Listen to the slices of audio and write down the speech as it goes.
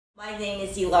My name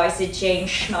is Eliza Jane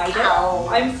Schneider. Ow.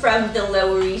 I'm from the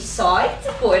Lower East Side,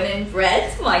 born and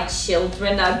bred. My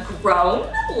children are grown,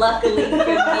 luckily for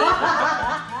me.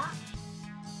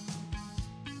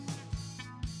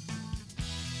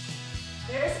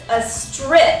 There's a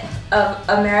strip of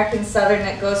American Southern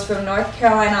that goes from North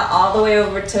Carolina all the way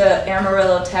over to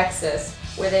Amarillo, Texas,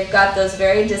 where they've got those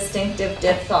very distinctive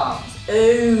diphthongs.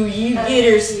 Oh, you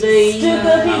get her, Steve. Stick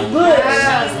up his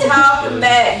butt. He's talking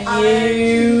about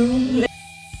you.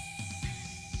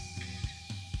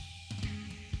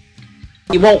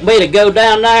 You want me to go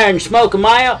down there and smoke them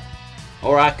out?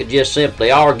 Or I could just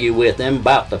simply argue with them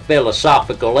about the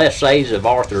philosophical essays of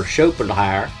Arthur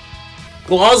Schopenhauer.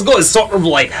 Glasgow is sort of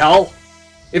like hell.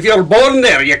 If you're born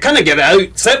there, you can't get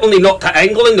out, certainly not to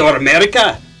England or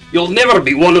America. You'll never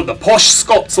be one of the posh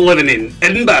Scots living in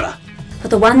Edinburgh. But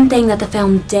the one thing that the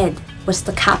film did was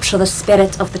to capture the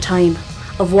spirit of the time,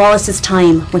 of Wallace's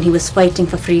time when he was fighting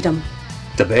for freedom.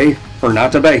 To be or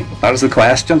not to be, that is the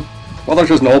question. Whether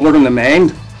 'tis nobler in the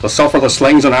mind to suffer the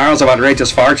slings and arrows of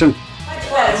outrageous fortune.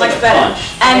 Much better.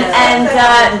 And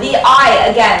the I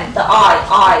again, the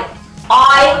I,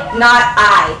 not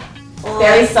I.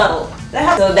 Very subtle.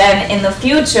 So then in the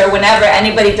future, whenever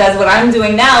anybody does what I'm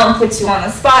doing now and puts you on the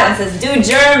spot and says, do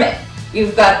German,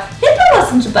 you've got, Hitler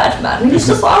wasn't a bad man, he was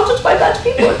just surrounded by bad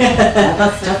people.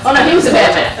 Oh no, he was a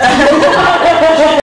bad man.